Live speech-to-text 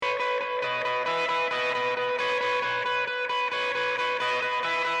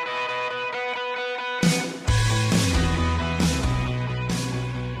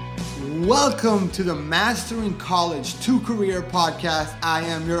Welcome to the Mastering College to Career podcast. I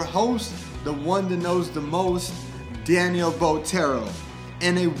am your host, the one that knows the most, Daniel Botero.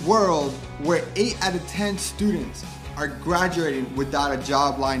 In a world where 8 out of 10 students are graduating without a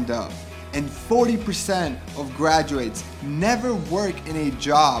job lined up, and 40% of graduates never work in a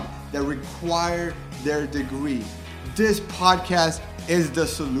job that require their degree, this podcast is the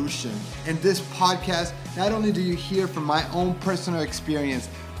solution. In this podcast, not only do you hear from my own personal experience,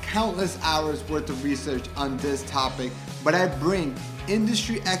 countless hours worth of research on this topic, but I bring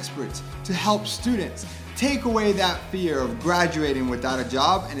industry experts to help students take away that fear of graduating without a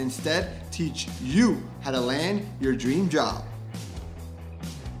job and instead teach you how to land your dream job.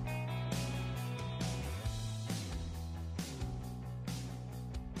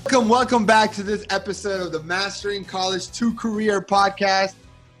 Welcome back to this episode of the Mastering College to Career podcast.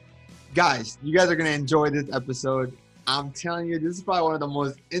 Guys, you guys are going to enjoy this episode. I'm telling you, this is probably one of the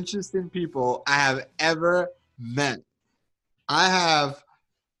most interesting people I have ever met. I have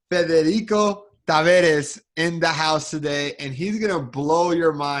Federico Taveras in the house today, and he's going to blow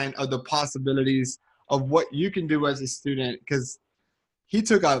your mind of the possibilities of what you can do as a student because he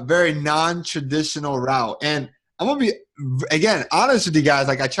took a very non-traditional route. And I'm going to be, again, honest with you guys.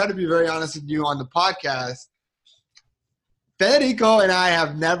 Like I try to be very honest with you on the podcast. Federico and I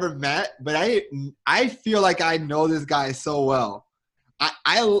have never met, but I feel like I know this guy so well.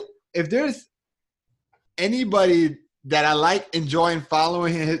 If there's anybody that I like enjoying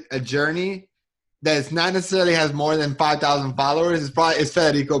following a journey that's not necessarily has more than 5,000 followers, it's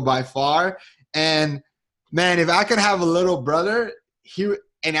Federico by far. And man, if I could have a little brother,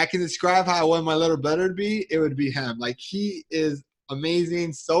 and I can describe how I want my little brother to be, it would be him. Like he is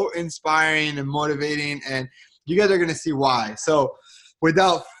amazing, so inspiring and motivating, and you guys are going to see why. So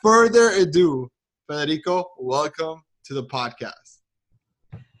without further ado, Federico, welcome to the podcast.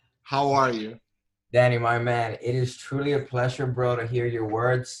 How are you? Danny, my man, it is truly a pleasure, bro, to hear your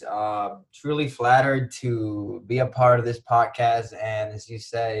words. Truly flattered to be a part of this podcast. And as you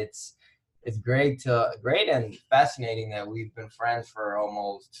said, it's great and fascinating that we've been friends for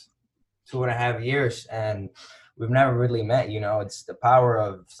almost 2.5 years. And we've never really met. It's the power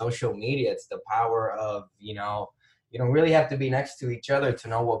of social media. It's the power of, you don't really have to be next to each other to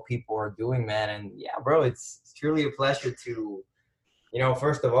know what people are doing, man. And yeah, bro, it's truly a pleasure to,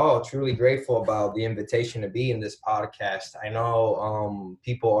 first of all, truly grateful about the invitation to be in this podcast. I know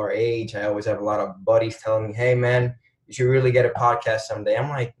people our age, I always have a lot of buddies telling me, hey, man, you should really get a podcast someday. I'm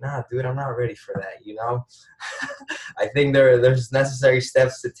like, nah, dude, I'm not ready for that, I think there's necessary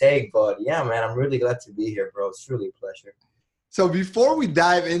steps to take. But yeah, man, I'm really glad to be here, bro. It's truly a pleasure. So before we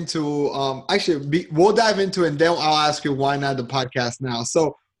dive into, we'll dive into it and then I'll ask you why not the podcast now.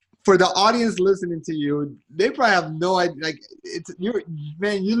 So for the audience listening to you, they probably have no idea. Like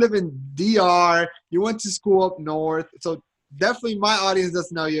you live in DR, you went to school up north. So definitely my audience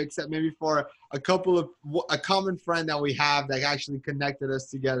doesn't know you except maybe for a common friend that we have that actually connected us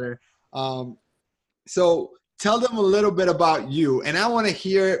together. So tell them a little bit about you. And I want to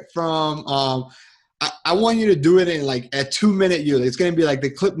hear it from, I want you to do it in like a 2-minute you. It's going to be like the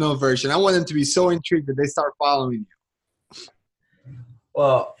clip note version. I want them to be so intrigued that they start following you.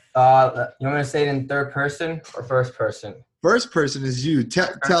 Well, you want me to say it in third person or first person? First person is you.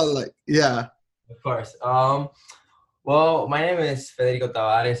 Tell yeah. Of course. Well, my name is Federico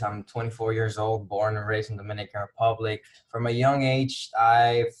Taveras. I'm 24 years old, born and raised in the Dominican Republic. From a young age,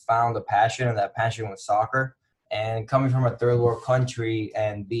 I found a passion, and that passion was soccer. And coming from a third world country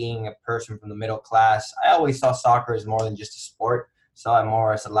and being a person from the middle class, I always saw soccer as more than just a sport. Saw it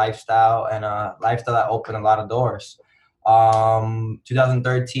more as a lifestyle, and a lifestyle that opened a lot of doors.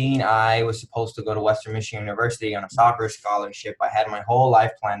 2013, I was supposed to go to Western Michigan University on a soccer scholarship. I had my whole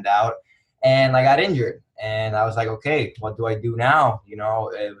life planned out, and I got injured. And I was like, okay, what do I do now?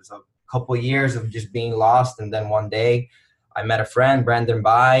 It was a couple of years of just being lost. And then one day I met a friend, Brandon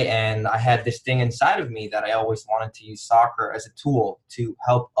Bai, and I had this thing inside of me that I always wanted to use soccer as a tool to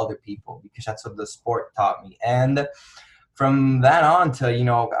help other people because that's what the sport taught me. And from that on to,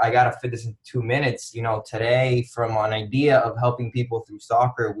 I got to fit this in 2 minutes. Today, from an idea of helping people through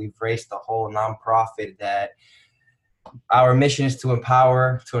soccer, we've raised a whole nonprofit that our mission is to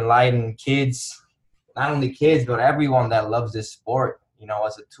empower, to enlighten kids, not only kids, but everyone that loves this sport,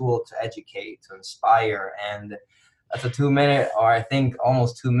 as a tool to educate, to inspire. And that's a 2-minute, or I think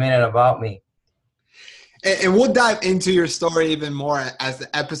almost 2-minute about me. And we'll dive into your story even more as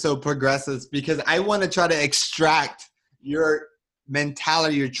the episode progresses because I want to try to extract your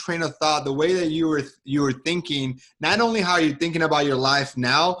mentality, your train of thought, the way that you were thinking, not only how you're thinking about your life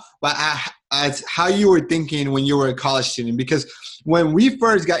now, but as how you were thinking when you were a college student. Because when we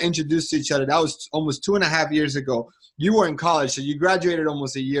first got introduced to each other, that was almost 2.5 years ago. You were in college, so you graduated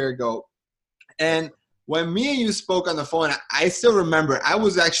almost a year ago. And when me and you spoke on the phone, I still remember I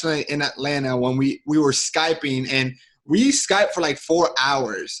was actually in Atlanta when we were Skyping, and we Skyped for like 4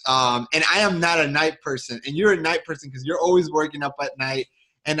 hours. And I am not a night person, and you're a night person because you're always working up at night.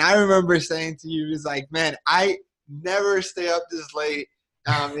 And I remember saying to you, it's like, man, I never stay up this late.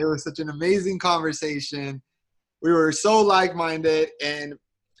 It was such an amazing conversation. We were so like-minded. And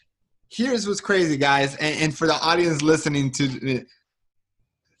here's what's crazy, guys, and for the audience listening to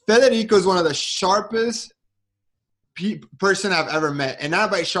Federico is one of the sharpest person I've ever met. And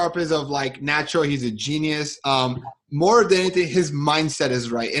not by sharpest of like natural, he's a genius. More than anything, his mindset is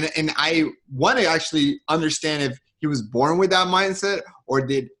right. And I want to actually understand if he was born with that mindset or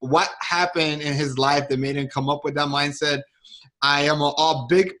what happened in his life that made him come up with that mindset. I am a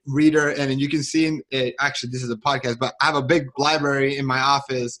big reader, and you can see actually this is a podcast, but I have a big library in my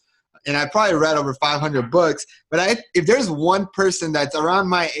office, and I probably read over 500 books. But if there's one person that's around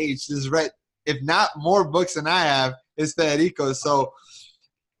my age that's read, if not more books than I have, it's Federico. So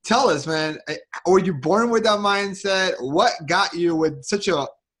tell us, man, were you born with that mindset? What got you with such a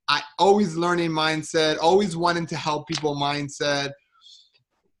always learning mindset, always wanting to help people mindset?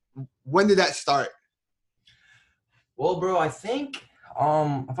 When did that start? Well, bro, I think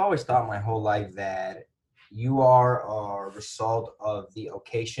I've always thought my whole life that you are a result of the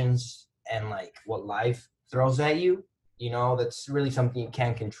occasions and like what life throws at you. You know, that's really something you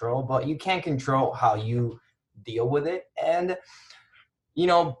can't control, but you can't control how you deal with it. And, you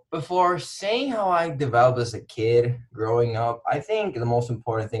know, before saying how I developed as a kid growing up, I think the most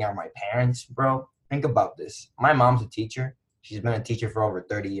important thing are my parents, bro. Think about this. My mom's a teacher. She's been a teacher for over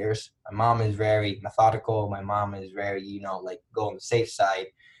 30 years. My mom is very methodical. My mom is very, you know, like go on the safe side,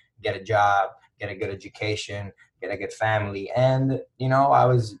 get a job, get a good education, get a good family. And, you know, I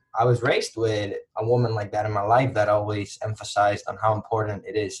was raised with a woman like that in my life that always emphasized on how important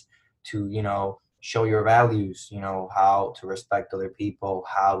it is to, you know, show your values, you know, how to respect other people,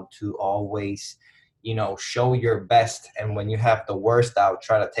 how to always, you know, show your best. And when you have the worst out,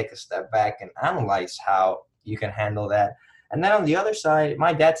 try to take a step back and analyze how you can handle that. And then on the other side,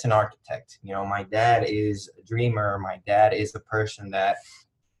 my dad's an architect. You know, my dad is a dreamer. My dad is the person that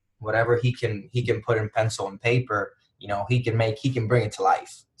whatever he can put in pencil and paper, you know, he can bring it to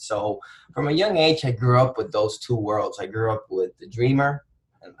life. So from a young age, I grew up with those two worlds. I grew up with the dreamer,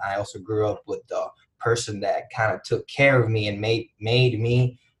 and I also grew up with the person that kind of took care of me and made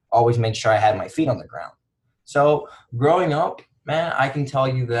me always make sure I had my feet on the ground. So growing up, man, I can tell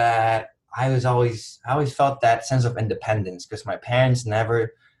you that I always felt that sense of independence because my parents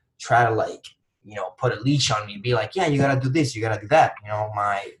never try to like, you know, put a leash on me and be like, yeah, you got to do this, you got to do that. You know,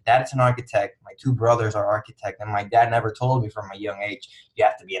 my dad's an architect. My two brothers are architects. And my dad never told me from a young age, you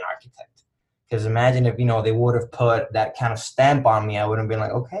have to be an architect. Because imagine if, you know, they would have put that kind of stamp on me, I would have been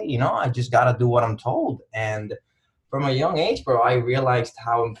like, okay, you know, I just got to do what I'm told. And from a young age, bro, I realized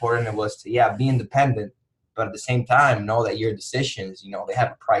how important it was to, yeah, be independent, but at the same time, know that your decisions, you know, they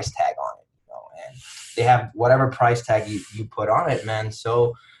have a price tag on it, you know, and they have whatever price tag you put on it, man.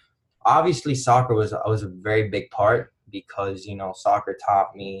 So obviously soccer was a very big part because, you know, soccer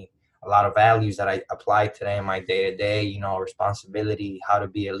taught me a lot of values that I apply today in my day-to-day, you know, responsibility, how to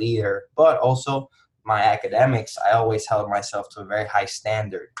be a leader, but also my academics. I always held myself to a very high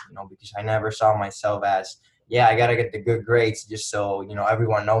standard, you know, because I never saw myself as, yeah, I got to get the good grades just so, you know,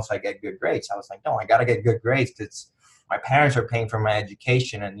 everyone knows I get good grades. I was like, no, I got to get good grades because my parents are paying for my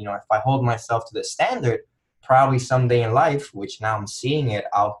education. And, you know, if I hold myself to the standard, probably someday in life, which now I'm seeing it,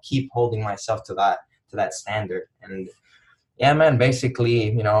 I'll keep holding myself to that standard. And yeah, man,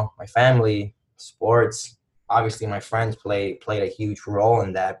 basically, you know, my family, sports, obviously my friends played a huge role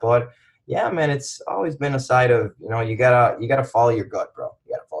in that. But yeah, man, it's always been a side of, you know, you gotta follow your gut, bro.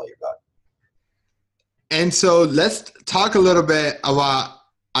 You gotta follow your gut. And so let's talk a little bit about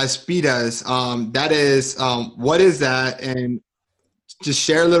Aspidas. That is, what is that? And just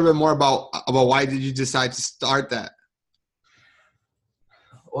share a little bit more about why did you decide to start that?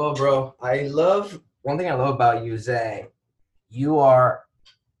 Well, bro, one thing I love about you is that I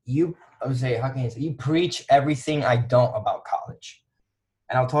would say, how can you say, you preach everything I don't about college.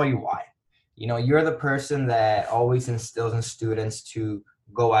 And I'll tell you why. You know, you're the person that always instills in students to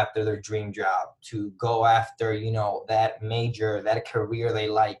go after their dream job, to go after, you know, that major, that career they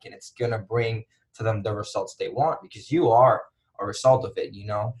like, and it's going to bring to them the results they want because you are a result of it. You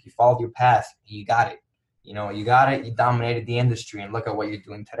know, you followed your path, you got it. You know, you got it, you dominated the industry, and look at what you're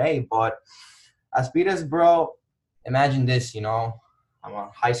doing today. But Aspidas, bro, imagine this, you know, I'm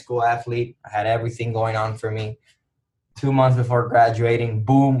a high school athlete. I had everything going on for me. 2 months before graduating,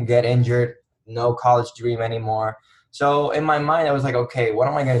 boom, get injured. No college dream anymore. So in my mind, I was like, okay, what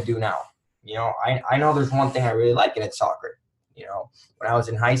am I going to do now? I know there's one thing I really like, and it's soccer. When I was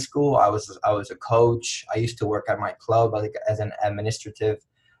in high school, I was a coach. I used to work at my club as an administrative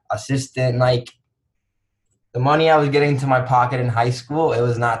assistant. Like, the money I was getting to my pocket in high school, it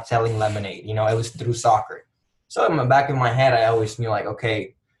was not selling lemonade. It was through soccer. So in the back of my head, I always knew, like,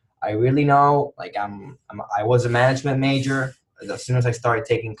 okay, I really know, like, I was a management major. As soon as I started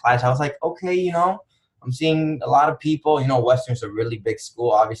taking class, I was like, okay, I'm seeing a lot of people. Western's a really big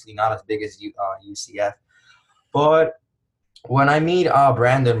school, obviously not as big as UCF. But when I meet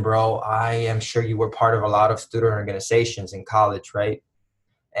Brandon, bro, I am sure you were part of a lot of student organizations in college, right?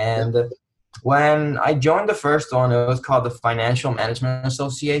 And when I joined the first one, it was called the Financial Management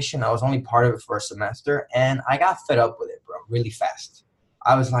Association. I was only part of it for a semester, and I got fed up with it, bro, really fast.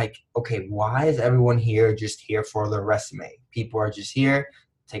 I was like, okay, why is everyone here just here for their resume? People are just here,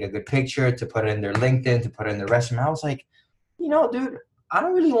 take a good picture, to put it in their LinkedIn, to put it in their resume. I was like, dude, I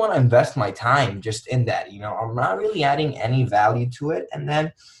don't really want to invest my time just in that. I'm not really adding any value to it. And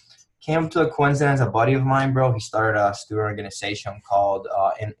then came to a coincidence, a buddy of mine, bro, he started a student organization called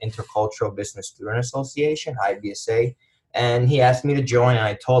Intercultural Business Student Association, IBSA. And he asked me to join, and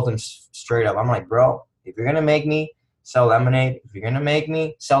I told him straight up, I'm like, bro, if you're going to make me sell lemonade, if you're going to make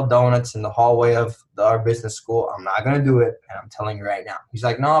me sell donuts in the hallway of our business school, I'm not going to do it. And I'm telling you right now. He's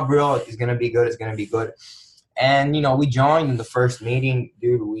like, no, bro, it's going to be good. It's going to be good. And, we joined in the first meeting.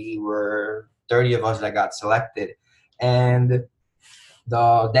 Dude, we were 30 of us that got selected. And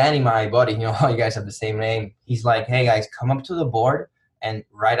Danny, my buddy, you guys have the same name. He's like, hey, guys, come up to the board and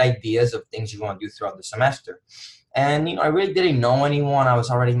write ideas of things you want to do throughout the semester. And, I really didn't know anyone. I was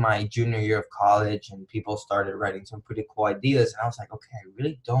already my junior year of college, and people started writing some pretty cool ideas. And I was like, okay, I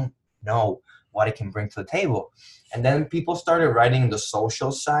really don't know what I can bring to the table. And then people started writing the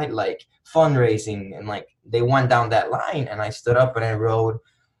social side, like fundraising, and like they went down that line. And I stood up and I wrote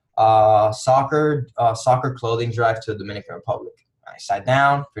soccer clothing drive to the Dominican Republic. I sat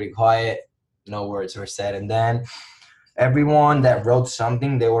down, pretty quiet, no words were said. And then everyone that wrote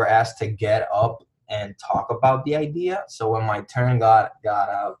something, they were asked to get up and talk about the idea. So when my turn got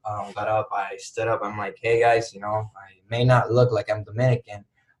up, I stood up. I'm like, hey guys, I may not look like I'm Dominican,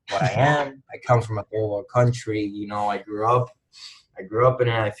 but I am. I come from a third world country. I grew up in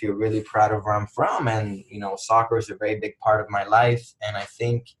it. I feel really proud of where I'm from, and soccer is a very big part of my life. And I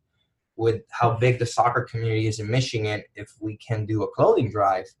think with how big the soccer community is in Michigan, if we can do a clothing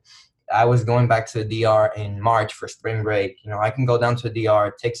drive. I was going back to the DR in March for spring break. I can go down to the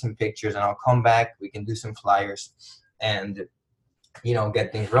DR, take some pictures, and I'll come back. We can do some flyers and,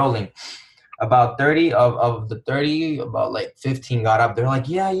 get things rolling. About 30 of the 30, about like 15 got up. They're like,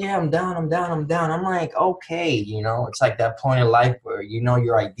 yeah, I'm down. I'm like, okay, it's like that point in life where,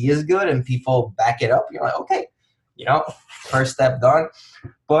 your idea is good and people back it up. You're like, okay, first step done.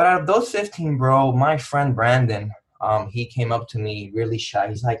 But out of those 15, bro, my friend Brandon, he came up to me really shy.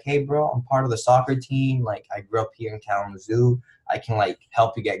 He's like, hey, bro, I'm part of the soccer team. Like, I grew up here in Kalamazoo. I can, like,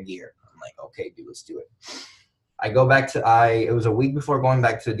 help you get gear. I'm like, okay, dude, let's do it. I go back to, it was a week before going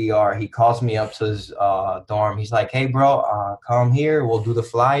back to DR. He calls me up to his dorm. He's like, hey, bro, come here. We'll do the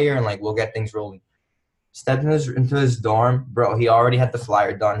flyer and, like, we'll get things rolling. Stepped into his dorm, bro. He already had the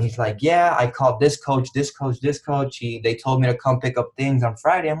flyer done. He's like, yeah, I called this coach. They told me to come pick up things on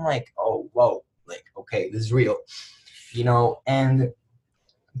Friday. I'm like, oh, whoa, like, okay, this is real, and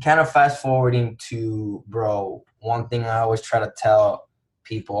kind of fast forwarding to, bro, one thing I always try to tell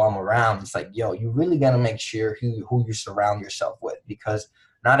people I'm around, it's like, yo, you really got to make sure who you surround yourself with, because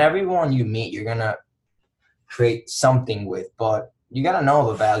not everyone you meet you're going to create something with, but you got to know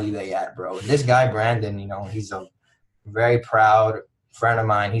the value they add, bro. And this guy, Brandon, he's a very proud friend of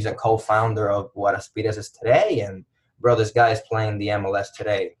mine. He's a co-founder of what Aspiras is today. And, bro, this guy is playing the MLS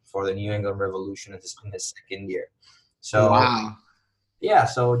today for the New England Revolution in his second year. So, wow. Yeah,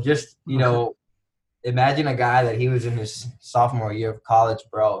 so just, imagine a guy that he was in his sophomore year of college,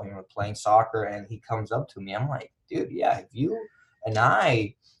 bro, playing soccer, and he comes up to me. I'm like, dude, yeah, if you and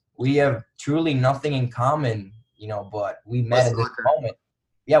I, we have truly nothing in common, but we met in this moment.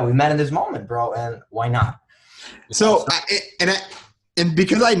 Yeah, we met in this moment, bro, and why not? So, and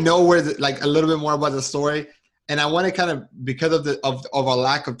because I know where a little bit more about the story, and I want to kind of, because of a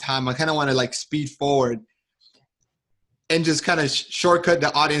lack of time, I kind of want to like speed forward and just kind of shortcut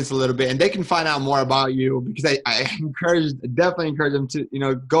the audience a little bit, and they can find out more about you, because I definitely encourage them to,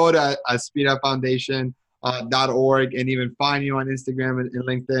 go to aspirafoundation.org and even find you on Instagram and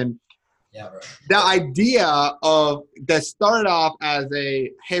LinkedIn. Yeah, bro. The idea of that started off as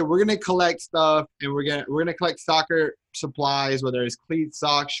a, hey, we're gonna collect stuff and we're gonna collect soccer supplies, whether it's cleats,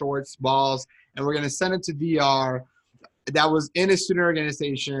 socks, shorts, balls, and we're gonna send it to DR. That was in a student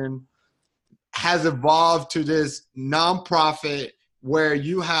organization, has evolved to this nonprofit where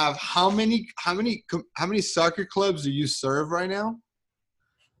you have how many soccer clubs do you serve right now?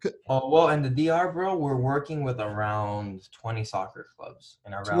 Oh, well, in the DR, bro, we're working with around 20 soccer clubs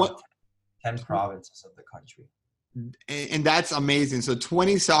in around 10 provinces of the country. And that's amazing. So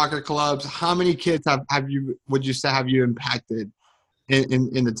 20 soccer clubs. How many kids have you, would you say, have you impacted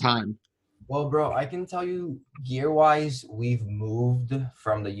in the time? Well, bro, I can tell you gear-wise, we've moved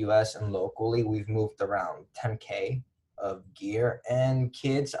from the US and locally, we've moved around 10K of gear. And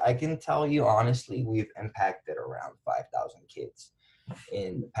kids, I can tell you honestly, we've impacted around 5,000 kids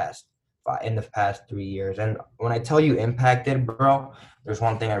in the past 3 years. And when I tell you impacted, bro, there's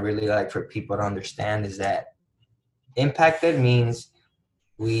one thing I really like for people to understand is that impacted means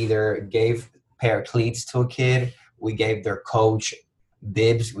we either gave pair of cleats to a kid, we gave their coach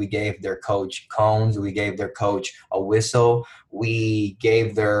bibs, we gave their coach cones, we gave their coach a whistle, we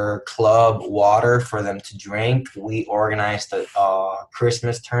gave their club water for them to drink, we organized a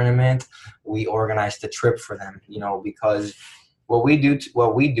Christmas tournament, we organized a trip for them, because what we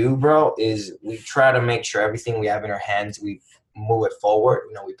do, bro, is we try to make sure everything we have in our hands, we move it forward,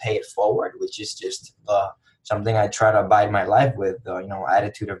 we pay it forward, which is just something I try to abide my life with,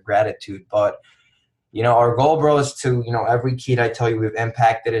 attitude of gratitude. But our goal, bro, is to, every kid I tell you we've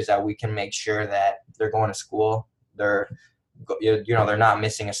impacted is that we can make sure that they're going to school. They're not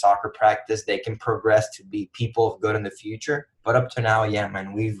missing a soccer practice. They can progress to be people of good in the future. But up to now, yeah,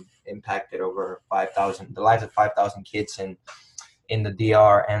 man, we've impacted over the lives of 5,000 kids in the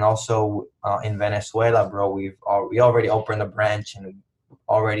DR and also in Venezuela, bro. We already opened a branch and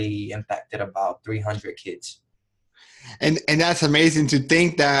already impacted about 300 kids. And that's amazing to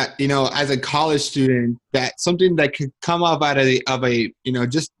think that, as a college student, that something that could come up out of a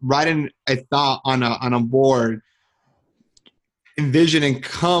just writing a thought on a board, envision and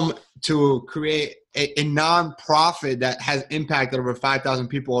come to create a nonprofit that has impacted over 5,000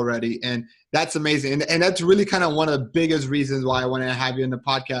 people already. And that's amazing. And that's really kind of one of the biggest reasons why I want to have you in the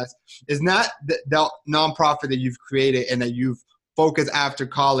podcast is not the nonprofit that you've created and that you've focus after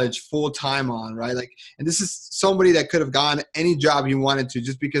college full time on, right? And this is somebody that could have gone any job you wanted to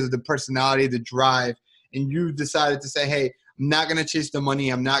just because of the personality, the drive, and you decided to say, hey, I'm not going to chase the money.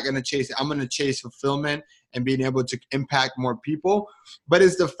 I'm not going to chase it. I'm going to chase fulfillment and being able to impact more people. But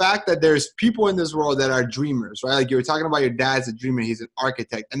it's the fact that there's people in this world that are dreamers, right? Like you were talking about your dad's a dreamer. He's an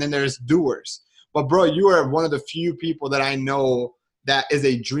architect. And then there's doers. But bro, you are one of the few people that I know that is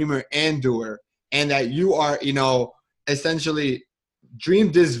a dreamer and doer, and that you are, essentially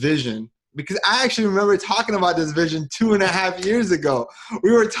dreamed this vision, because I actually remember talking about this vision 2.5 years ago.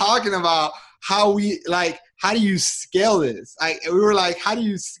 We were talking about how do you scale this? We were like, how do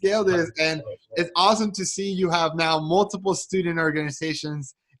you scale this? And it's awesome to see you have now multiple student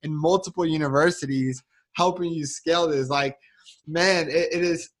organizations in multiple universities helping you scale this. Man, it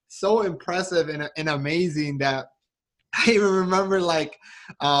is so impressive and amazing that I even remember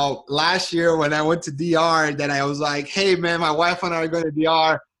last year when I went to DR that I was like, hey man, my wife and I are going to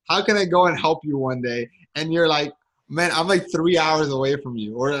DR. How can I go and help you one day? And you're like, man, I'm 3 hours away from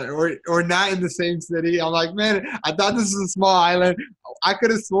you or not in the same city. I'm like, man, I thought this was a small island. I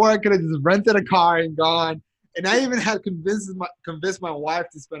could have swore I could have just rented a car and gone. And I even had convinced my wife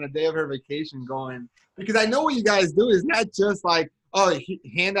to spend a day of her vacation going, because I know what you guys do is not just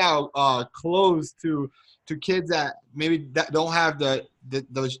hand out clothes to kids that maybe don't have the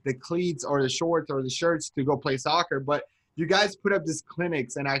cleats or the shorts or the shirts to go play soccer, but you guys put up these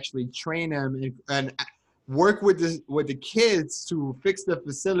clinics and actually train them and work with the kids to fix the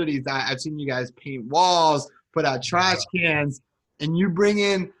facilities. I've seen you guys paint walls, put out trash cans, and you bring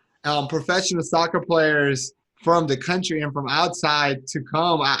in professional soccer players from the country and from outside to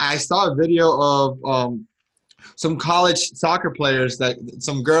come. I saw a video of some college soccer players,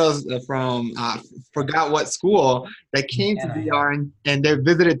 some girls from forgot what school, that came to DR and they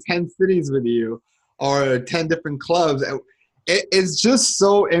visited 10 cities with you or 10 different clubs. It's just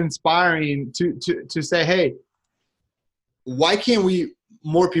so inspiring to say, hey, why can't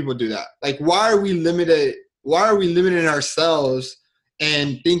more people do that? Why are we limiting ourselves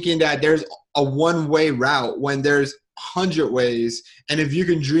and thinking that there's a one-way route when there's 100 ways, and if you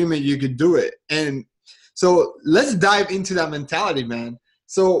can dream it, you could do it? And so let's dive into that mentality, man.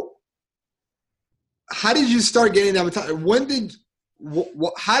 So how did you start getting that mentality?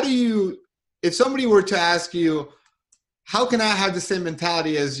 If somebody were to ask you, how can I have the same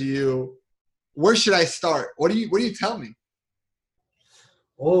mentality as you? where should I start? What do you tell me?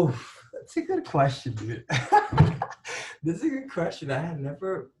 Oh, that's a good question, dude. This is a good question. I had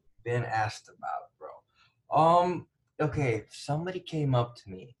never been asked about, bro. Okay, if somebody came up to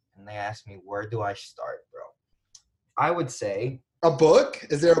me and they asked me, where do I start, bro? I would say A book?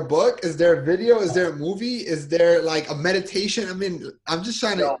 Is there a book? Is there a video? Is there a movie? Is there like a meditation? I mean, I'm just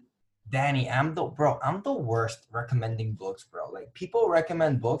trying to. Danny, I'm the worst recommending books, bro. Like people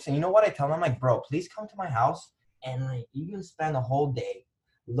recommend books, and you know what I tell them? I'm like, bro, please come to my house and like you can spend a whole day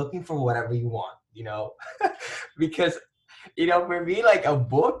looking for whatever you want, you know? Because for me, like a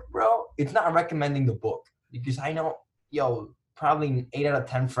book, bro, it's not recommending the book. Because I know, probably 8 out of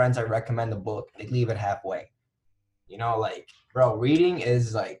 10 friends I recommend a book, they leave it halfway. Like, bro, reading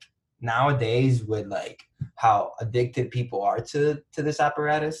is like nowadays with like how addicted people are to this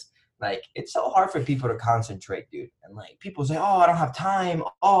apparatus. Like, it's so hard for people to concentrate, dude. And like people say, oh, I don't have time.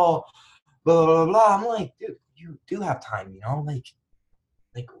 Oh, blah, blah, blah, blah. I'm like, dude, you do have time,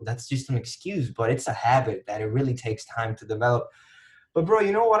 like that's just an excuse, but it's a habit that it really takes time to develop. But bro,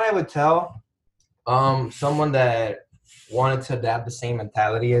 you know what I would tell someone that wanted to adapt the same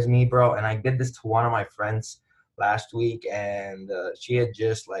mentality as me, bro, and I did this to one of my friends last week, and she had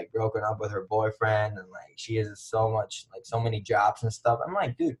just like broken up with her boyfriend, and like she has so many jobs and stuff. I'm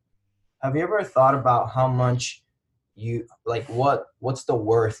like, dude, have you ever thought about how much you like what's the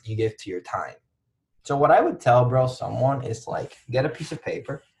worth you give to your time? So what I would tell, bro, someone is like get a piece of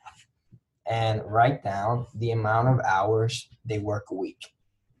paper and write down the amount of hours they work a week.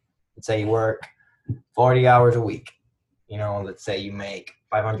 Let's say you work 40 hours a week. Let's say you make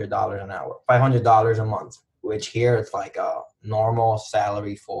 $500 an hour, $500 a month, which here it's like a normal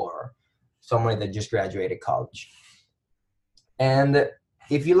salary for somebody that just graduated college. And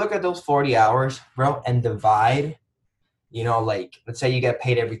if you look at those 40 hours, bro, and divide, like let's say you get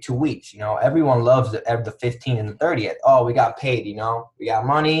paid every 2 weeks, everyone loves the 15th and the 30th. Oh, we got paid, we got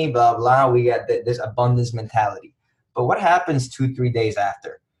money, blah, blah. We got this abundance mentality. But what happens 2-3 days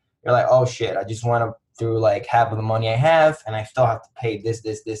after? You're like, oh shit, I just went up through like half of the money I have and I still have to pay this.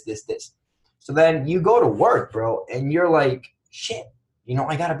 So then you go to work, bro, and you're like, shit,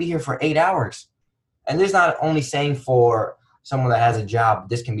 I got to be here for 8 hours. And this is not only saying for someone that has a job,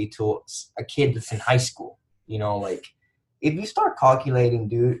 this can be to a kid that's in high school, like if you start calculating,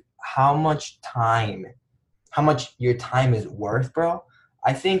 dude, how much your time is worth, bro,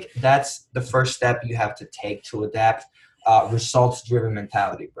 I think that's the first step you have to take to adapt results-driven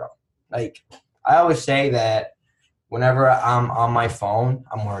mentality, bro. Like I always say that whenever I'm on my phone,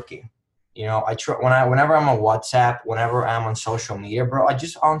 I'm working. Whenever I'm on WhatsApp, whenever I'm on social media, bro, I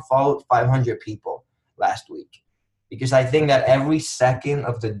just unfollowed 500 people last week because I think that every second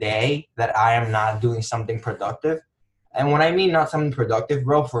of the day that I am not doing something productive, and when I mean not something productive,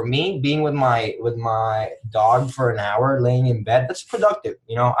 bro, for me, being with my dog for an hour, laying in bed, that's productive.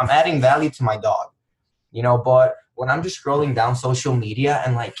 I'm adding value to my dog. But when I'm just scrolling down social media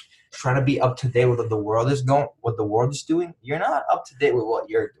and like trying to be up to date with what the world is doing, you're not up to date with what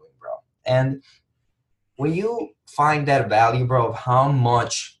you're doing, bro. And when you find that value, bro, of how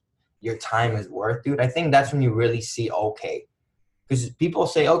much your time is worth, dude, I think that's when you really see, okay. Because people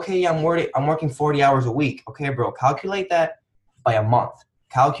say, okay, yeah, I'm working 40 hours a week. Okay, bro, calculate that by a month.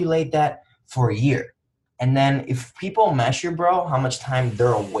 Calculate that for a year. And then if people measure, bro, how much time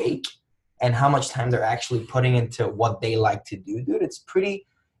they're awake and how much time they're actually putting into what they like to do, dude, it's pretty,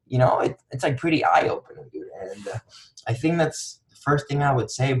 it's like pretty eye-opening, dude. And I think that's the first thing I would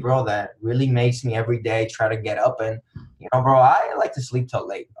say, bro, that really makes me every day try to get up. And, bro, I like to sleep till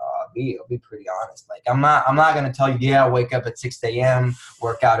late. I'll be pretty honest. Like I'm not gonna tell you, yeah, wake up at 6 a.m.,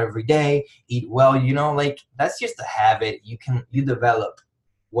 work out every day, eat well. Like that's just a habit you develop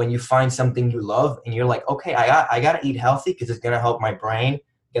when you find something you love and you're like, okay, I gotta eat healthy because it's gonna help my brain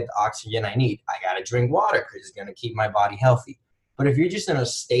get the oxygen I need. I gotta drink water because it's gonna keep my body healthy. But if you're just in a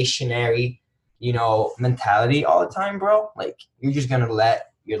stationary, mentality all the time, bro, like you're just gonna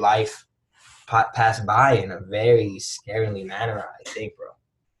let your life pass by in a very scarily manner, I think, bro.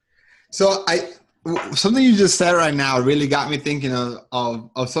 So something you just said right now really got me thinking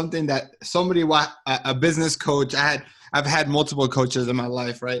of something that a business coach. I've had multiple coaches in my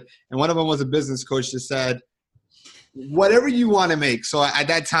life, right? And one of them was a business coach that said, whatever you want to make. So at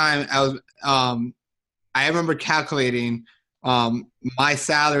that time, I remember calculating my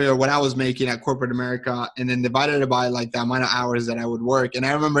salary or what I was making at corporate America and then divided it by like the amount of hours that I would work. And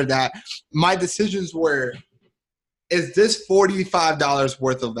I remember that my decisions were, is this $45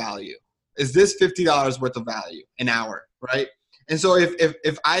 worth of value? Is this $50 worth of value an hour, right? And so if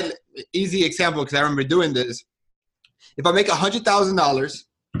easy example, because I remember doing this, if I make $100,000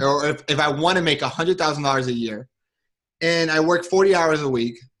 or if I want to make $100,000 a year and I work 40 hours a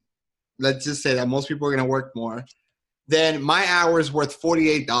week, let's just say that most people are going to work more, then my hour is worth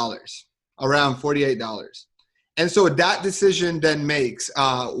 $48, around $48. And so that decision then makes,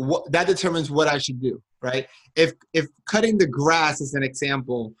 that determines what I should do, right? If cutting the grass, as an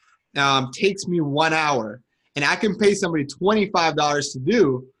example, takes me 1 hour and I can pay somebody $25 to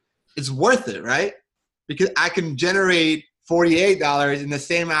do, it's worth it, right? Because I can generate $48 in the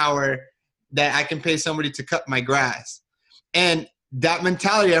same hour that I can pay somebody to cut my grass. And that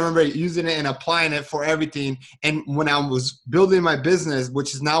mentality, I remember using it and applying it for everything. And when I was building my business,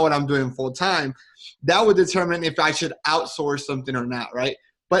 which is now what I'm doing full time, that would determine if I should outsource something or not, right?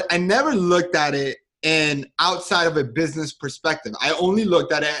 But I never looked at it in outside of a business perspective. I only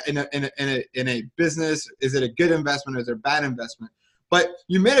looked at it in a business. Is it a good investment or is it a bad investment? But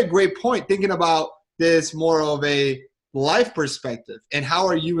you made a great point thinking about this more of a life perspective and how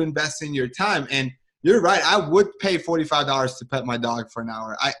are you investing your time? And you're right. I would pay $45 to pet my dog for an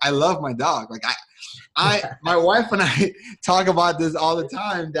hour. I love my dog. Like my wife and I talk about this all the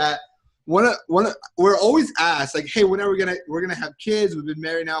time, that we're always asked, like, hey, when are we're gonna have kids? We've been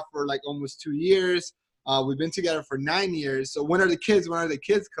married now for like almost 2 years. We've been together for 9 years. So when are the kids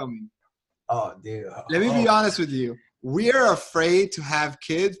coming? Oh, dude. Let me be honest with you. We are afraid to have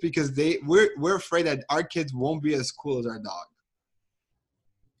kids because we're afraid that our kids won't be as cool as our dog.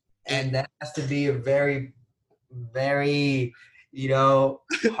 And that has to be a very, very,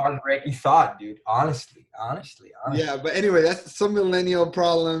 heartbreaking thought, dude. Honestly. Yeah, but anyway, that's some millennial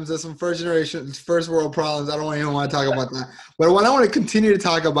problems. That's some first world problems. I don't even want to talk about that. But what I want to continue to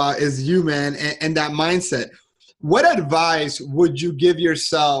talk about is you, man, and that mindset. What advice would you give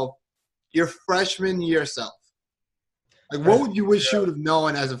yourself, your freshman year self? Like, what would you wish you would have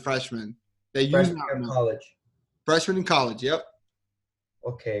known as a freshman that you freshman in college? Freshman in college, yep.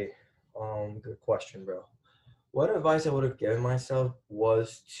 Okay, good question, bro. What advice I would have given myself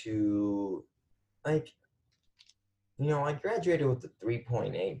was to, I graduated with a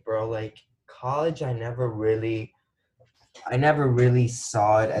 3.8, bro. Like, college, I never really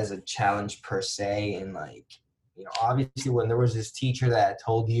saw it as a challenge per se. And like, obviously when there was this teacher that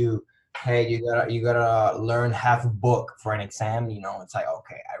told you, hey, you gotta learn half a book for an exam, it's like,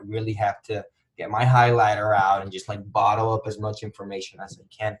 okay, I really have to get my highlighter out and just like bottle up as much information as I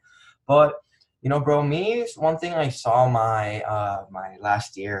can. But bro, me, one thing I saw my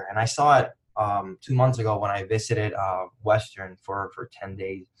last year, and I saw it 2 months ago when I visited Western for 10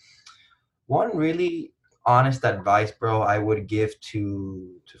 days. One really honest advice, bro, I would give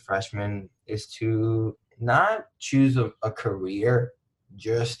to freshmen is to not choose a career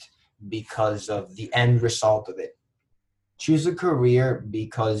just because of the end result of it. Choose a career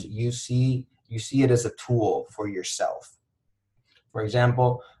because you see it as a tool for yourself. For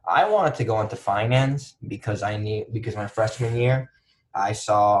example, I wanted to go into finance because my freshman year, I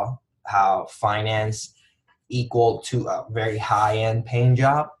saw how finance equal to a very high-end paying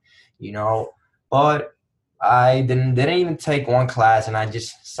job, but I didn't even take one class, and I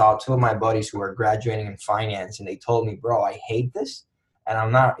just saw two of my buddies who were graduating in finance, and they told me, bro, I hate this, and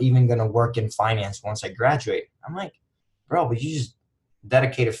I'm not even going to work in finance once I graduate. I'm like, bro, but you just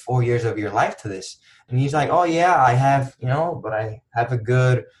dedicated 4 years of your life to this. And he's like, oh yeah, I have, but I have a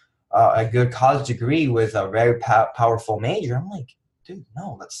good college degree with a very powerful major. I'm like, dude,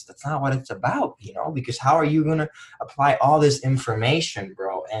 no, that's not what it's about, because how are you going to apply all this information,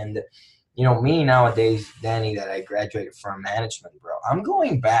 bro? And, me nowadays, Danny, that I graduated from management, bro, I'm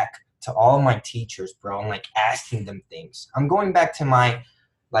going back to all of my teachers, bro, and like asking them things. I'm going back to my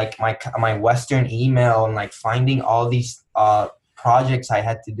Western email and like finding all these projects I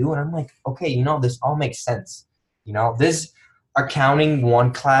had to do. And I'm like, okay, this all makes sense. This accounting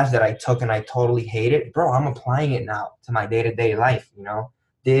one class that I took and I totally hated, bro, I'm applying it now to my day-to-day life.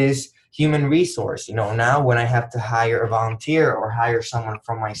 This human resource, now when I have to hire a volunteer or hire someone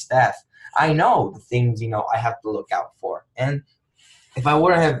from my staff, I know the things, I have to look out for. And if I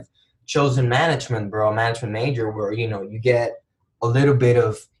wouldn't have chosen management, bro, a management major where, you get a little bit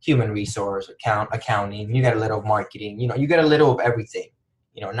of human resource, accounting, you get a little of marketing, you get a little of everything.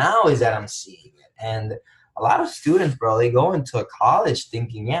 Now is that I'm seeing it. And a lot of students, bro, they go into a college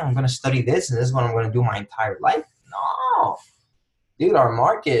thinking, yeah, I'm going to study this and this is what I'm going to do my entire life. No. Dude, our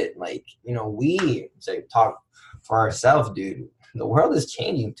market, we say talk for ourselves, dude. The world is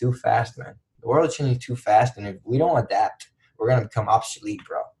changing too fast, man. The world is changing too fast, and if we don't adapt, we're going to become obsolete,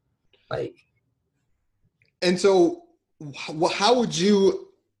 bro. And so how would you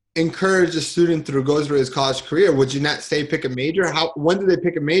encourage a student to go through his college career? Would you not say pick a major? When do they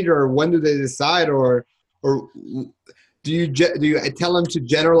pick a major, or when do they decide, or do you tell them to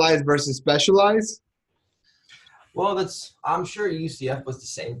generalize versus specialize? Well, I'm sure UCF was the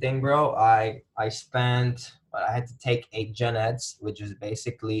same thing, bro. I had to take 8 gen eds, which is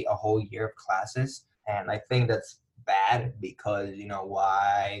basically a whole year of classes, and I think that's bad because do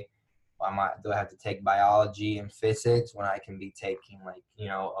I have to take biology and physics when I can be taking like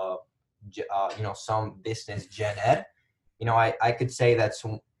some business gen ed? I could say that's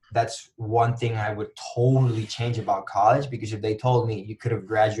one thing I would totally change about college, because if they told me you could have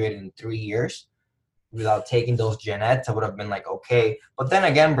graduated in 3 years without taking those gen eds, I would have been like, okay. But then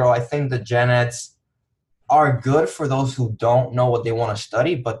again, bro, I think the gen eds are good for those who don't know what they want to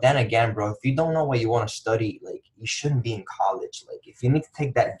study. But then again, bro, if you don't know what you want to study, like, you shouldn't be in college. Like, if you need to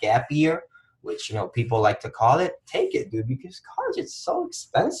take that gap year, which, people like to call it, take it, dude, because college is so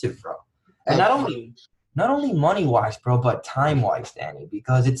expensive, bro. And not only money wise, bro, but time wise, Danny,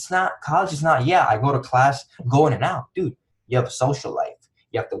 because college is not, I go to class, go in and out, dude. You have a social life.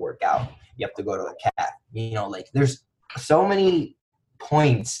 You have to work out. You have to go to the CAF. There's so many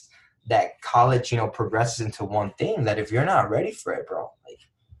points that college, progresses into one thing that if you're not ready for it, bro, like,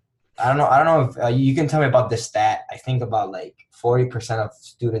 I don't know if you can tell me about this stat. I think about like 40% of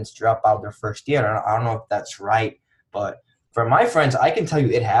students drop out their first year. I don't know if that's right, but for my friends, I can tell you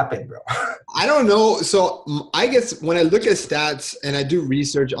it happened, bro. I don't know. So I guess when I look at stats and I do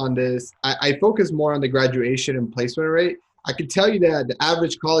research on this, I focus more on the graduation and placement rate. I can tell you that the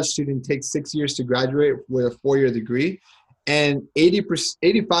average college student takes 6 years to graduate with a 4-year degree, and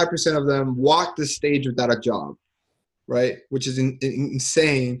 85% of them walk the stage without a job, right? Which is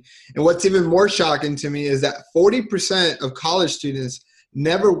insane. And what's even more shocking to me is that 40% of college students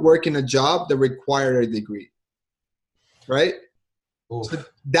never work in a job that require a degree, right? So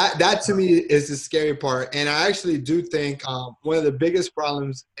that to me is the scary part. And I actually do think one of the biggest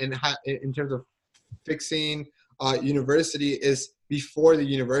problems in terms of fixing university is before the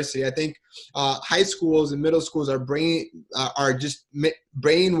university. I think high schools and middle schools are just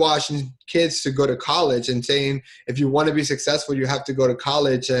brainwashing kids to go to college and saying, if you want to be successful, you have to go to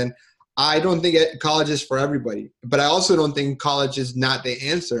college. And I don't think college is for everybody, but I also don't think college is not the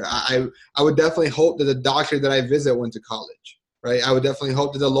answer. I would definitely hope that the doctor that I visit went to college, right? I would definitely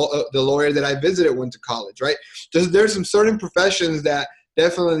hope that the lawyer that I visited went to college, right? There's some certain professions that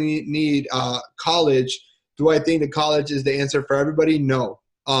definitely need college. Do I think that college is the answer for everybody? No.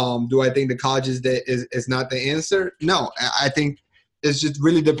 Do I think that college is not the answer? No. I think it just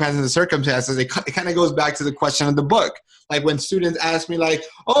really depends on the circumstances. It kind of goes back to the question of the book. Like when students ask me like,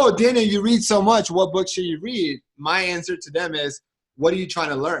 oh, Daniel, you read so much. What book should you read? My answer to them is, what are you trying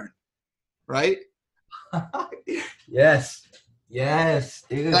to learn? Right? Yes,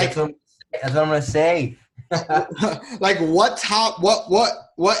 dude. Like, that's what I'm gonna say. Like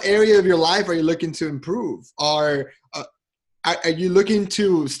what area of your life are you looking to improve? Are you looking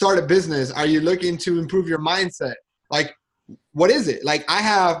to start a business? Are you looking to improve your mindset? Like, what is it? Like, I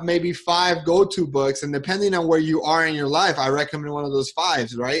have maybe 5 go-to books, and depending on where you are in your life, I recommend one of those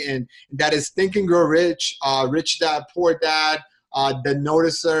 5s, right? And that is Think and Grow Rich, Rich Dad, Poor Dad, The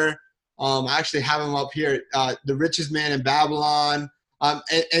Noticer. I actually have them up here, The Richest Man in Babylon.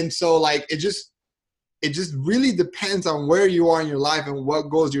 And so like, it just really depends on where you are in your life and what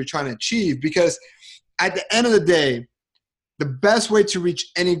goals you're trying to achieve. Because at the end of the day, the best way to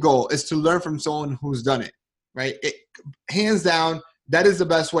reach any goal is to learn from someone who's done it, right? Hands down, that is the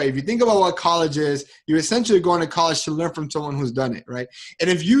best way. If you think about what college is, you're essentially going to college to learn from someone who's done it, right? And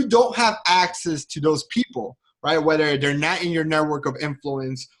if you don't have access to those people, right, whether they're not in your network of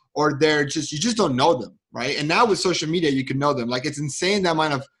influence or you just don't know them, right? And now with social media, you can know them. Like, it's insane the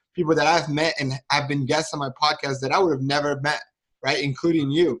amount of people that I've met and have been guests on my podcast that I would have never met, right, including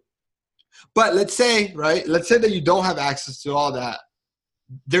you. But let's say that you don't have access to all that.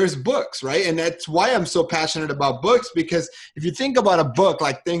 There's books, right? And that's why I'm so passionate about books, because if you think about a book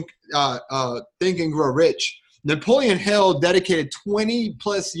like Think and Grow Rich, Napoleon Hill dedicated 20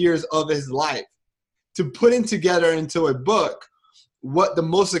 plus years of his life to putting together into a book what the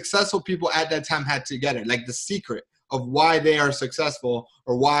most successful people at that time had together, like the secret of why they are successful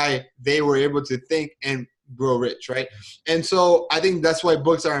or why they were able to think and grow rich, right? And so I think that's why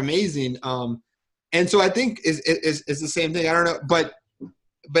books are amazing. And so I think is the same thing. I don't know, but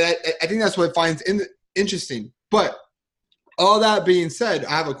I think that's what I find interesting. But all that being said,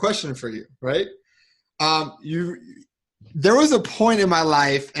 I have a question for you, right? There was a point in my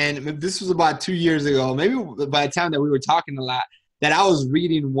life, and this was about 2 years ago, maybe by the time that we were talking a lot, that I was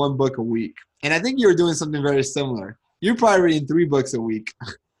reading 1 book a week. And I think you were doing something very similar. You're probably reading 3 books a week.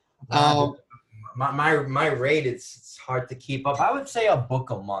 My rate, it's hard to keep up. I would say a book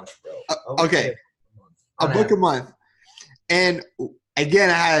a month, bro. Okay. A book a month. And again,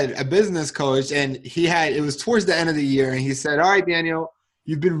 I had a business coach, and it was towards the end of the year, and he said, all right, Daniel,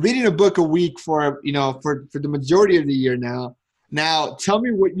 you've been reading a book a week for the majority of the year now. Now tell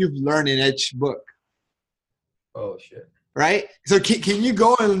me what you've learned in each book. Oh shit. Right? So can you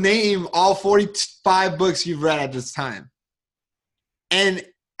go and name all 45 books you've read at this time? And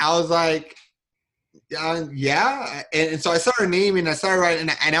I was like, yeah. And so I started naming, I started writing,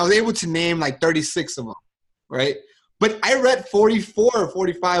 and I was able to name like 36 of them, right? But I read 44 or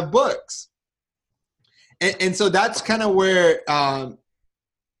 45 books. And so that's kind of where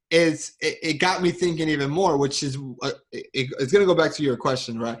it got me thinking even more, which is, it's going to go back to your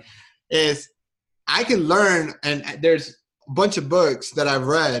question, right? Is I can learn, and there's a bunch of books that I've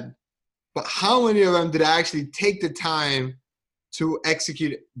read, but how many of them did I actually take the time to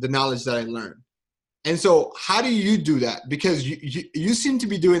execute the knowledge that I learned? And so how do you do that? Because you seem to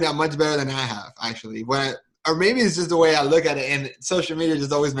be doing that much better than I have, actually. Or maybe it's just the way I look at it, and social media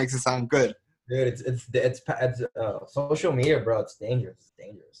just always makes it sound good. Dude, it's social media, bro. It's dangerous. It's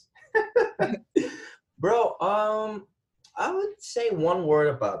dangerous. Bro, I would say one word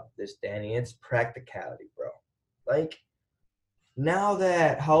about this, Danny. It's practicality, bro. Like, now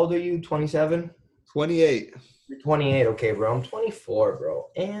that, how old are you? 27? 28. You're 28, okay, bro. I'm 24, bro.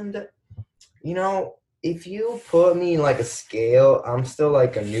 And, you know, if you put me in like a scale, I'm still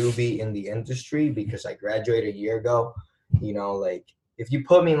like a newbie in the industry because I graduated a year ago. You know, like, if you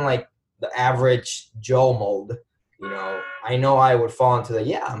put me in like the average Joe mold, you know I would fall into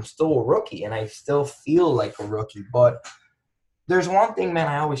I'm still a rookie and I still feel like a rookie. But there's one thing, man,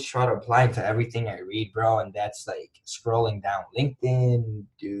 I always try to apply to everything I read, bro, and that's like scrolling down LinkedIn,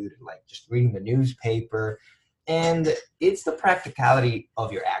 dude, like just reading the newspaper. And it's the practicality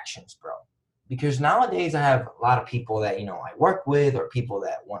of your actions, bro. Because nowadays I have a lot of people that, I work with, or people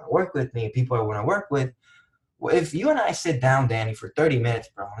that want to work with me, people I want to work with. Well, if you and I sit down, Danny, for 30 minutes,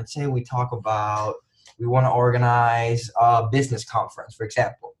 bro, let's say we talk about, we want to organize a business conference, for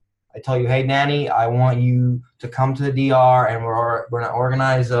example. I tell you, hey, Danny, I want you to come to the DR, and we're going to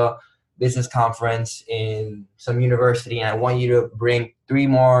organize a business conference in some university, and I want you to bring 3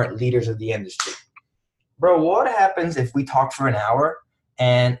 more leaders of the industry. Bro, what happens if we talk for an hour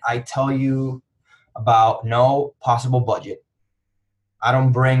and I tell you about no possible budget? I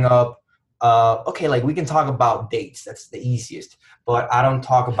don't bring up, like we can talk about dates. That's the easiest. But I don't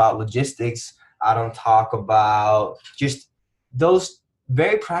talk about logistics. I don't talk about just those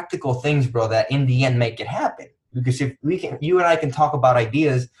very practical things, bro, that in the end make it happen. Because if you and I can talk about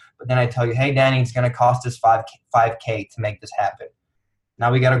ideas, but then I tell you, hey, Danny, it's going to cost us $5K to make this happen.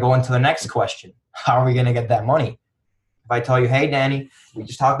 Now we got to go into the next question. How are we going to get that money? If I tell you, hey, Danny, we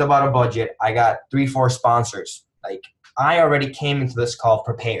just talked about a budget. I got 3-4 sponsors. Like, I already came into this call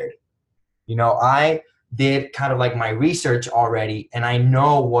prepared. I did kind of like my research already, and I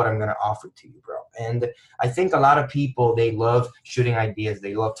know what I'm going to offer to you, bro. And I think a lot of people, they love shooting ideas.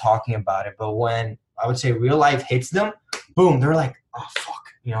 They love talking about it. But when I would say real life hits them, boom, they're like, oh, fuck,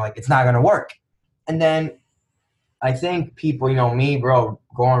 like it's not going to work. And then I think people, me, bro,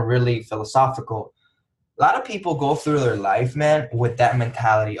 going really philosophical. A lot of people go through their life, man, with that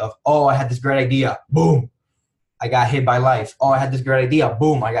mentality of, oh, I had this great idea. Boom. I got hit by life. Oh, I had this great idea.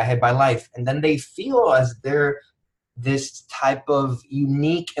 Boom, I got hit by life. And then they feel as they're this type of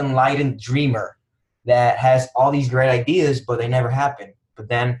unique, enlightened dreamer that has all these great ideas, but they never happen. But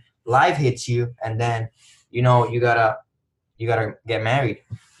then life hits you, and then, you gotta get married.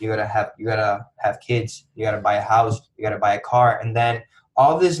 You gotta have kids. You gotta buy a house. You gotta buy a car. And then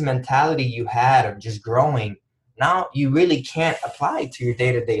all this mentality you had of just growing, now you really can't apply it to your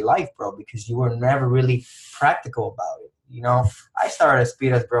day-to-day life, bro, because you were never really practical about it. I started at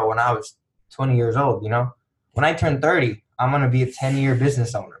Speedas, bro, when I was 20 years old. When I turn 30, I'm going to be a 10-year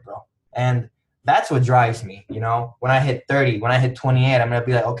business owner, bro. And that's what drives me. When I hit 30, when I hit 28, I'm going to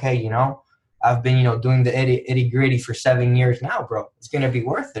be like, okay, I've been, doing the itty gritty for 7 years now, bro. It's going to be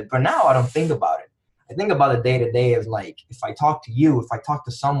worth it. But now I don't think about it. I think about the day-to-day of, like, if I talk to you, if I talk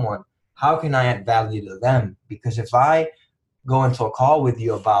to someone, how can I add value to them? Because if I go into a call with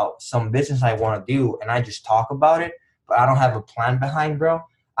you about some business I want to do and I just talk about it, but I don't have a plan behind, bro,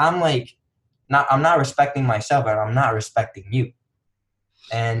 I'm not respecting myself, and I'm not respecting you.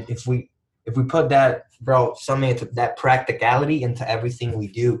 And if we put that, bro, something into that practicality into everything we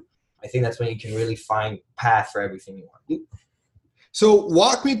do, I think that's when you can really find path for everything you want to do. So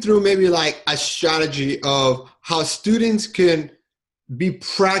walk me through maybe like a strategy of how students can be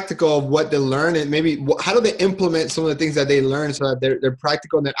practical of what they learn, and maybe how do they implement some of the things that they learn so that they're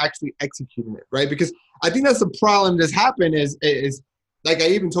practical and they're actually executing it, right? Because I think that's the problem that's happened is like I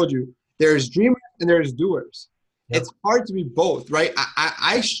even told you, there's dreamers and there's doers. Yep. it's hard to be both, right?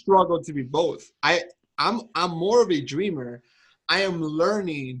 I struggle to be both. I'm more of a dreamer. I am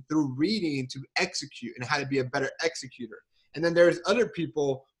learning through reading to execute and how to be a better executor. And then there's other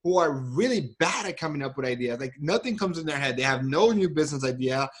people who are really bad at coming up with ideas. Like nothing comes in their head. They have no new business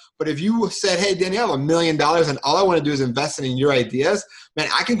idea. But if you said, hey, Danny, I have $1 million and all I want to do is invest in your ideas, man,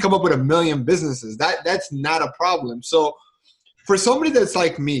 I can come up with 1 million businesses. That's not a problem. So for somebody that's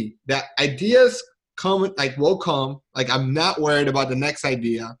like me, that ideas will come, like I'm not worried about the next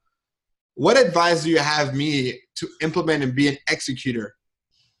idea. What advice do you have me to implement and be an executor?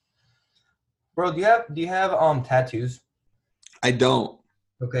 Bro, do you have tattoos? I don't.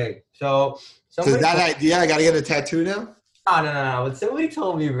 Okay, so So is somebody that told, an idea? I got to get a tattoo now? no. But somebody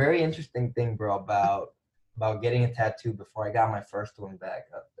told me a very interesting thing, bro, about getting a tattoo before I got my first one back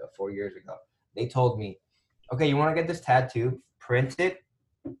 4 years ago. They told me, okay, you want to get this tattoo, print it,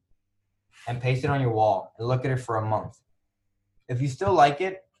 and paste it on your wall and look at it for a month. If you still like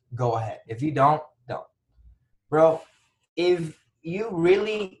it, go ahead. If you don't, don't. Bro, if you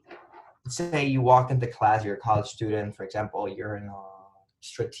really say you walked into class, you're a college student, for example, you're in a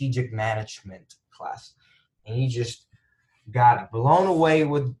strategic management class, and you just got blown away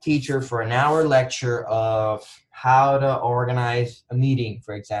with the teacher for an hour lecture of how to organize a meeting,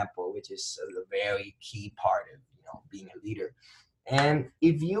 for example, which is a very key part of being a leader. And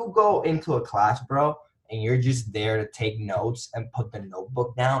if you go into a class, bro, and you're just there to take notes and put the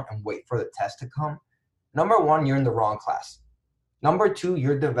notebook down and wait for the test to come, number one, you're in the wrong class. Number two,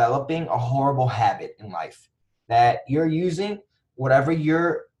 you're developing a horrible habit in life that you're using whatever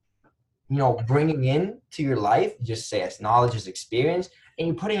you're, bringing in to your life, just say as knowledge, as experience, and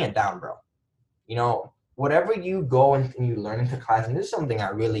you're putting it down, bro. Whatever you go and you learn into class, and this is something I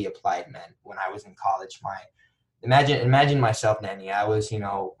really applied, man, when I was in college. Imagine myself, Nanny. I was,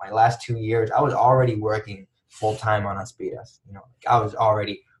 my last 2 years, I was already working full time on Aspiras. I was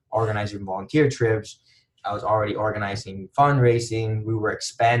already organizing volunteer trips. I was already organizing fundraising. We were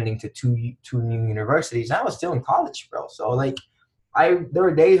expanding to two new universities. I was still in college, bro. So there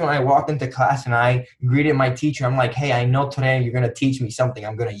were days when I walked into class and I greeted my teacher. I'm like, hey, I know today you're gonna teach me something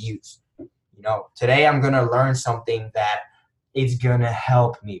I'm gonna use. Today I'm gonna learn something that is gonna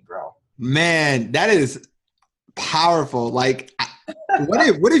help me, bro. Man, that is powerful. Like,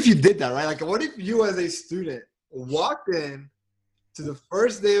 what if you did that, right? Like, what if you as a student walked in to the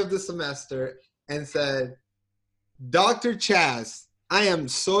first day of the semester and said, Dr. Chaz, I am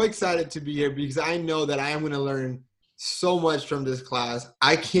so excited to be here because I know that I am going to learn so much from this class.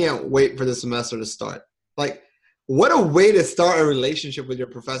 I can't wait for the semester to start. Like, what a way to start a relationship with your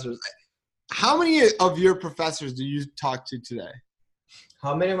professors. How many of your professors do you talk to today?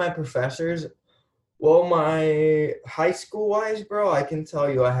 How many of my professors? Well, my high school wise, bro, I can tell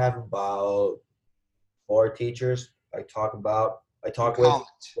you I have about 4 teachers I talk with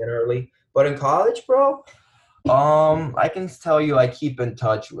generally. But in college, bro, I can tell you I keep in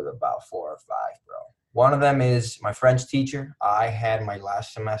touch with about 4 or 5, bro. One of them is my French teacher. I had my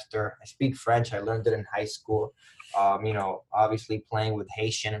last semester. I speak French. I learned it in high school. Obviously playing with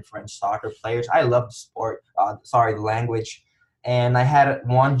Haitian and French soccer players. I love the sport. The language. And I had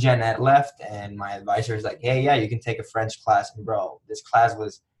one gen ed left, and my advisor was like, hey, yeah, you can take a French class. And, bro, this class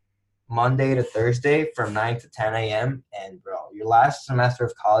was Monday to Thursday from 9 to 10 a.m. And, bro, your last semester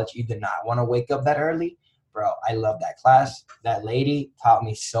of college, you did not want to wake up that early. Bro, I love that class. That lady taught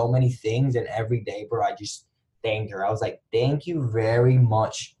me so many things, and every day, bro, I just thanked her. I was like, thank you very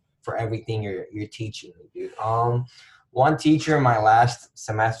much for everything you're teaching me, dude. One teacher in my last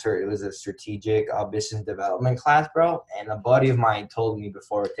semester, it was a strategic business development class, bro. And a buddy of mine told me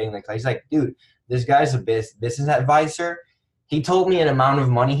before taking the class, he's like, dude, this guy's a business advisor. He told me an amount of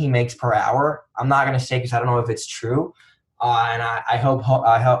money he makes per hour. I'm not going to say because I don't know if it's true. And I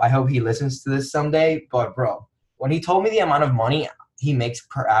hope he listens to this someday. But, bro, when he told me the amount of money he makes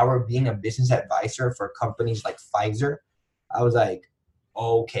per hour being a business advisor for companies like Pfizer, I was like,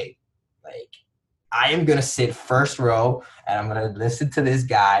 okay, I am going to sit first row and I'm going to listen to this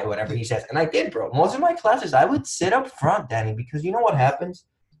guy, whatever he says. And I did, bro. Most of my classes, I would sit up front, Danny, because you know what happens?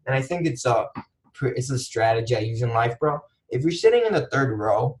 And I think it's a strategy I use in life, bro. If you're sitting in the third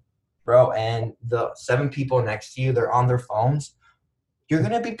row, bro, and the 7 people next to you, they're on their phones, you're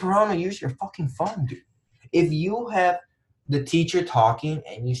going to be prone to use your fucking phone, dude. If you have the teacher talking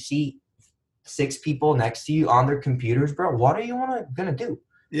and you see 6 people next to you on their computers, bro, what are you going to do?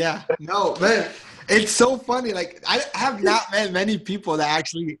 Yeah, no, man, it's so funny. Like, I have not met many people that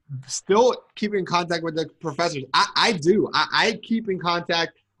actually still keep in contact with the professors. I do. I keep in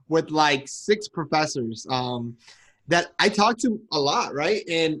contact with 6 professors that I talk to a lot, right?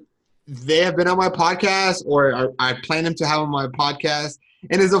 And they have been on my podcast, or I plan them to have on my podcast.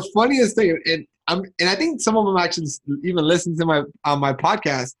 And it's the funniest thing, and I think some of them actually even listen to my on my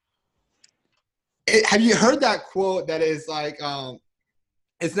podcast. Have you heard that quote that is like,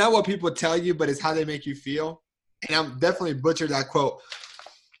 it's not what people tell you, but it's how they make you feel? And I'm definitely butchered that quote.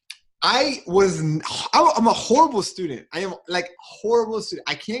 I'm a horrible student. I am like horrible student.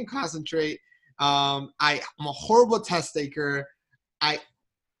 I can't concentrate. I'm a horrible test taker. I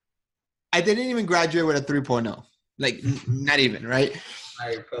didn't even graduate with a 3.0. Like not even, right?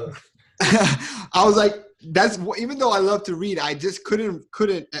 I was like, even though I love to read, I just couldn't.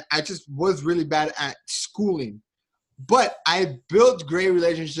 I just was really bad at schooling. But I built great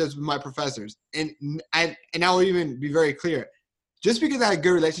relationships with my professors, and I will even be very clear. Just because I had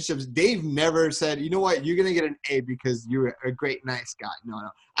good relationships, they've never said, you know what, you're gonna get an A because you're a great, nice guy. No.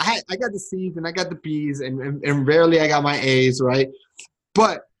 I got the C's and I got the B's, and rarely I got my A's, right?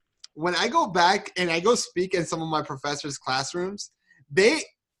 But when I go back and I go speak in some of my professors' classrooms, they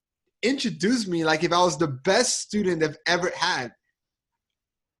introduced me like if I was the best student they've ever had.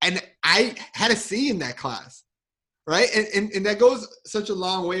 And I had a C in that class. Right. And that goes such a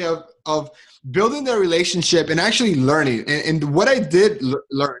long way of building their relationship and actually learning. And what I did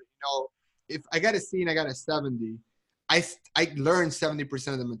learn, if I got a C and I got a 70, I learned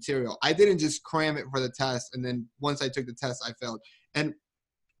 70% of the material. I didn't just cram it for the test. And then once I took the test, I failed. And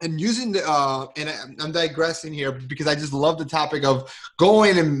using I'm digressing here because I just love the topic of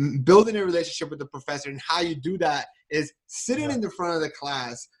going and building a relationship with the professor, and how you do that is sitting in the front of the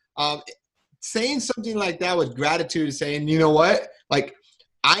class, saying something like that with gratitude, saying, you know what, like,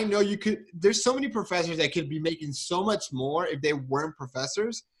 I know you could, there's so many professors that could be making so much more if they weren't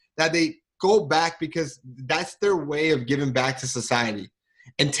professors, that they go back because that's their way of giving back to society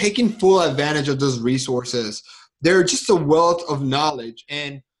and taking full advantage of those resources. They're just a wealth of knowledge.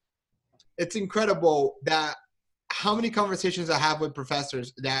 And it's incredible that how many conversations I have with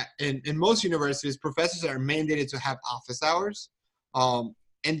professors that in most universities, professors are mandated to have office hours.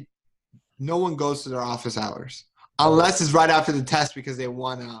 And no one goes to their office hours unless it's right after the test because they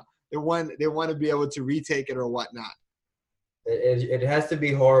want to be able to retake it or whatnot. It has to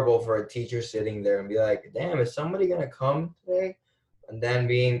be horrible for a teacher sitting there and be like, damn, is somebody going to come today? And then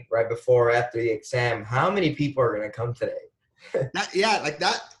being right before or after the exam, how many people are going to come today?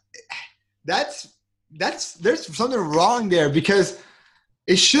 That's there's something wrong there, because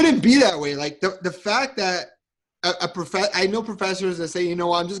it shouldn't be that way. Like the fact that I know professors that say, you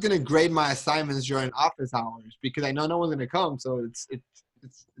know, I'm just going to grade my assignments during office hours because I know no one's going to come. So it's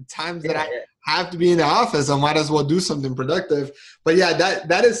times that I have to be in the office, I might as well do something productive. But yeah,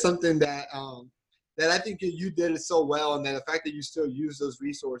 that is something that that I think you did it so well, and that the fact that you still use those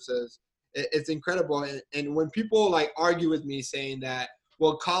resources, it's incredible. And when people like argue with me saying that,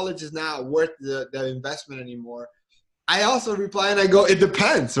 well, college is not worth the investment anymore, I also reply and I go, it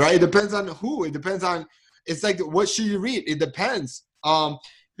depends, right? It depends on who. It depends on. It's like, what should you read? It depends.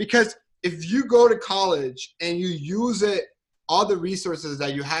 Because if you go to college and you use it, all the resources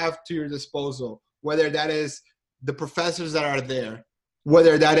that you have to your disposal, whether that is the professors that are there,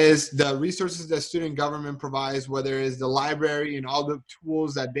 whether that is the resources that student government provides, whether it's the library and all the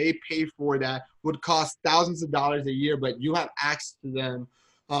tools that they pay for that would cost thousands of dollars a year, but you have access to them.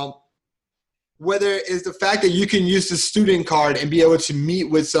 Whether it's the fact that you can use the student card and be able to meet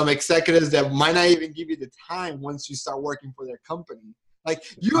with some executives that might not even give you the time once you start working for their company. Like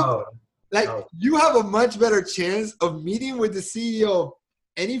you have a much better chance of meeting with the CEO of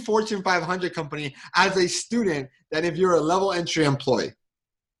any Fortune 500 company as a student than if you're a level entry employee.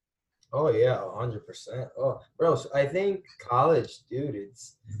 Oh yeah, 100%. Oh, bro, so I think college, dude,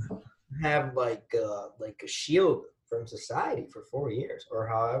 it's have like a shield from society for 4 years or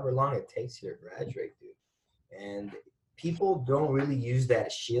however long it takes you to graduate, dude. And people don't really use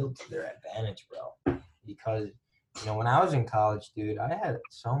that shield to their advantage, bro. Because, you know, when I was in college, dude, I had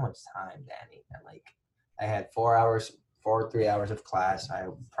so much time, Danny. And like, I had 3 hours of class. I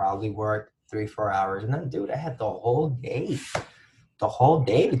probably worked 3-4 hours. And then, dude, I had the whole day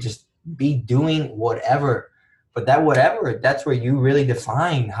to just be doing whatever. But that whatever, that's where you really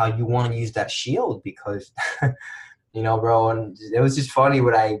define how you want to use that shield, because you know, bro, and it was just funny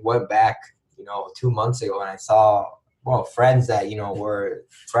when I went back, you know, 2 months ago and I saw, well, friends that, you know, were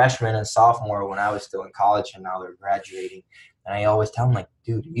freshmen and sophomore when I was still in college and now they're graduating. And I always tell them, like,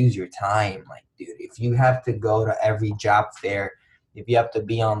 dude, use your time. Like, dude, if you have to go to every job fair, if you have to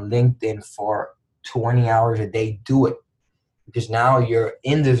be on LinkedIn for 20 hours a day, do it. Because now you're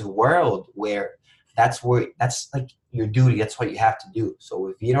in this world where that's like your duty. That's what you have to do. So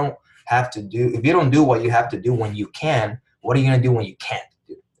if you don't do what you have to do when you can, what are you going to do when you can't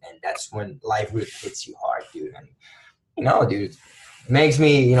do? and that's when life really hits you hard, dude. And dude, it makes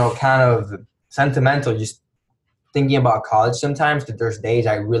me, kind of sentimental just thinking about college sometimes, because there's days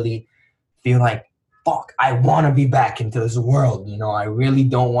I really feel like, fuck, I want to be back into this world. I really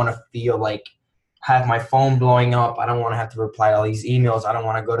don't want to feel like have my phone blowing up. I don't want to have to reply to all these emails. I don't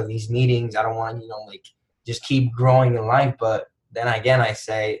want to go to these meetings. I don't want to, just keep growing in life. But then again, I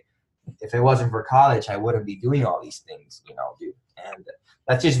say, if it wasn't for college, I wouldn't be doing all these things, dude. And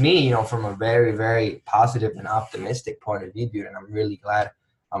that's just me, from a very, very positive and optimistic point of view, dude. And I'm really glad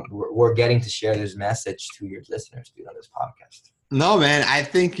we're getting to share this message to your listeners, dude, on this podcast. No, man, I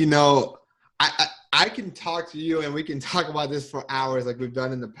think, I can talk to you and we can talk about this for hours like we've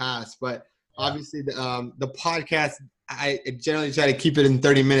done in the past. But obviously the podcast, I generally try to keep it in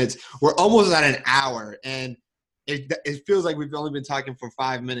 30 minutes. We're almost at an hour, and it feels like we've only been talking for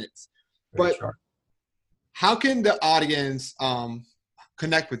 5 minutes. But how can the audience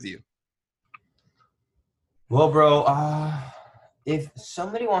connect with you? Well, bro, if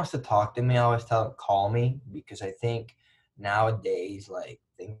somebody wants to talk to me, I always tell them, call me, because I think nowadays,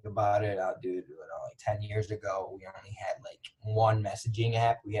 think about it, dude, 10 years ago, we only had one messaging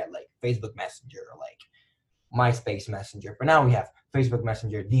app. We had Facebook Messenger, MySpace Messenger. But now we have Facebook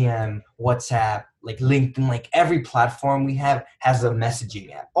Messenger, DM, WhatsApp, LinkedIn, every platform we have has a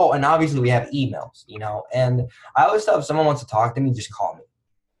messaging app. Oh, and obviously we have emails, and I always tell if someone wants to talk to me, just call me.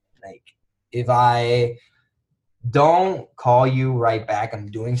 If I don't call you right back, I'm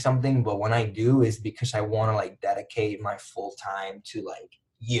doing something, but when I do is because I want to dedicate my full time to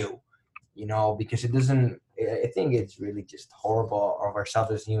you, because it doesn't, I think it's really just horrible of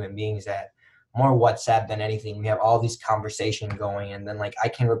ourselves as human beings that more WhatsApp than anything. We have all these conversations going, and then I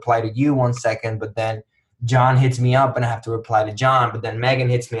can reply to you 1 second, but then John hits me up and I have to reply to John, but then Megan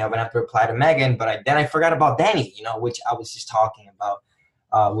hits me up and I have to reply to Megan, but then I forgot about Danny, which I was just talking about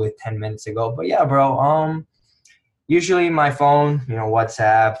with 10 minutes ago. But yeah, bro, usually my phone,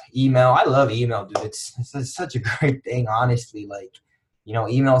 WhatsApp, email. I love email, dude. It's such a great thing, honestly.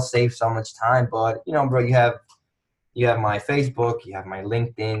 Email saves so much time, but bro, you have my Facebook, you have my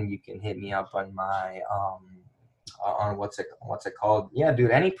LinkedIn. You can hit me up on my on what's it called? Yeah,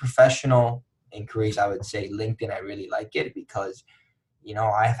 dude. Any professional inquiries, I would say LinkedIn. I really like it because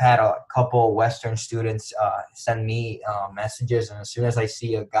I've had a couple Western students send me messages, and as soon as I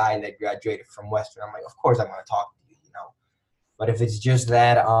see a guy that graduated from Western, I'm like, of course I'm going to talk to you. But if it's just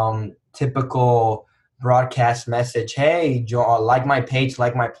that typical broadcast message, hey, like my page,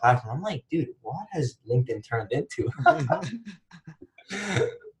 like my platform, I'm like, dude, what has LinkedIn turned into?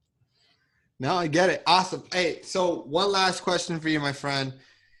 No, I get it. Awesome. Hey, so one last question for you, my friend.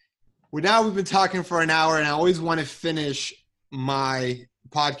 We've been talking for an hour, and I always want to finish my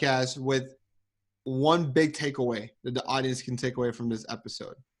podcast with one big takeaway that the audience can take away from this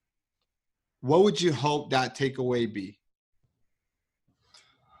episode. What would you hope that takeaway be?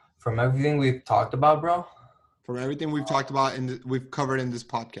 From everything we've talked about, bro? From everything we've talked about and we've covered in this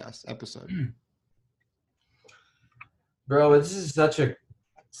podcast episode. Bro, this is such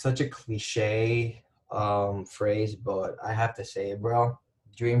a cliche phrase, but I have to say it, bro.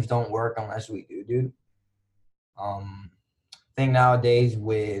 Dreams don't work unless we do, dude. I think nowadays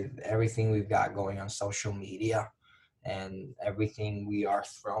with everything we've got going on social media and everything we are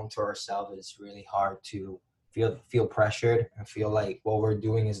thrown to ourselves, it's really hard to feel pressured and feel like what we're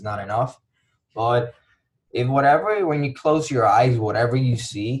doing is not enough. But when you close your eyes, whatever you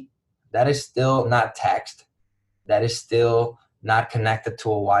see, that is still not text. That is still not connected to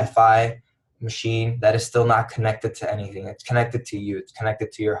a Wi-Fi machine. That is still not connected to anything. It's connected to you. It's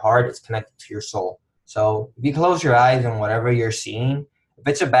connected to your heart. It's connected to your soul. So if you close your eyes and whatever you're seeing, if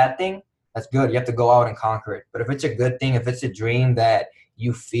it's a bad thing, that's good. You have to go out and conquer it. But if it's a good thing, if it's a dream that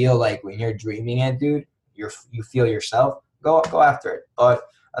you feel like when you're dreaming it, dude, you feel yourself, go after it. But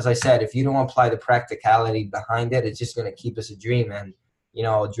as I said, if you don't apply the practicality behind it, it's just going to keep us a dream. And,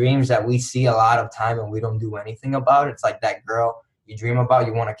 dreams that we see a lot of time and we don't do anything about it. It's like that girl you dream about,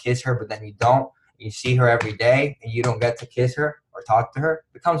 you want to kiss her, but then you don't. You see her every day and you don't get to kiss her or talk to her.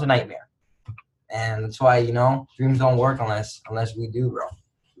 It becomes a nightmare. And that's why, dreams don't work unless we do, bro.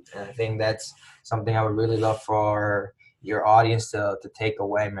 And I think that's something I would really love for your audience to take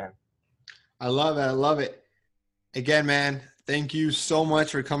away, man. I love it. I love it. Again, man, thank you so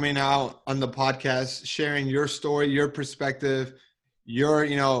much for coming out on the podcast, sharing your story, your perspective, your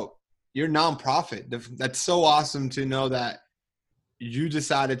nonprofit. That's so awesome to know that you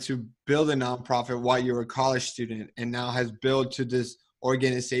decided to build a nonprofit while you were a college student and now has built to this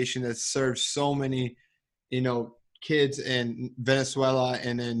organization that serves so many, kids in Venezuela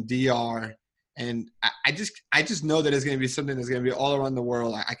and in DR. And I just know that it's going to be something that's going to be all around the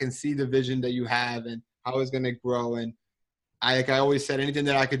world. I can see the vision that you have and how it's going to grow. And like I always said, anything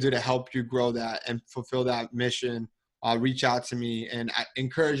that I could do to help you grow that and fulfill that mission, reach out to me. And I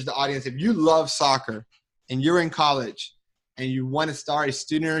encourage the audience, if you love soccer and you're in college and you want to start a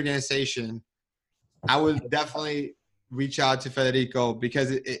student organization, I would definitely reach out to Federico,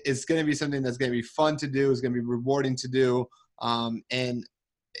 because it's going to be something that's going to be fun to do. It's going to be rewarding to do. And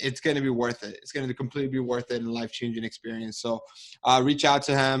it's going to be worth it. It's going to completely be worth it and a life-changing experience. So reach out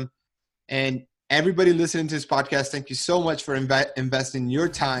to him. And everybody listening to this podcast, thank you so much for investing your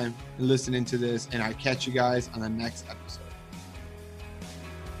time in listening to this. And I'll catch you guys on the next episode.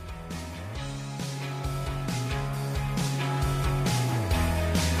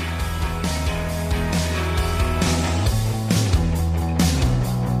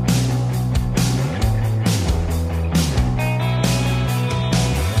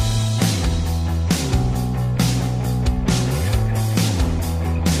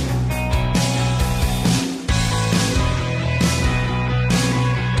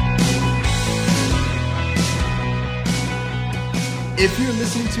 If you're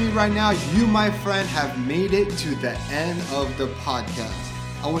listening to me right now, you, my friend, have made it to the end of the podcast.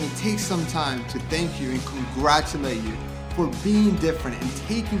 I want to take some time to thank you and congratulate you for being different and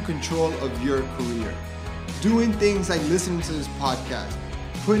taking control of your career. Doing things like listening to this podcast,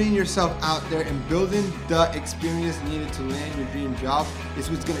 putting yourself out there and building the experience needed to land your dream job is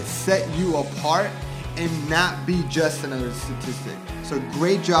what's going to set you apart and not be just another statistic. So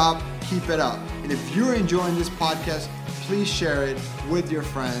great job. Keep it up. And if you're enjoying this podcast, please share it with your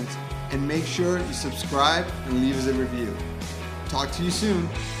friends and make sure you subscribe and leave us a review. Talk to you soon.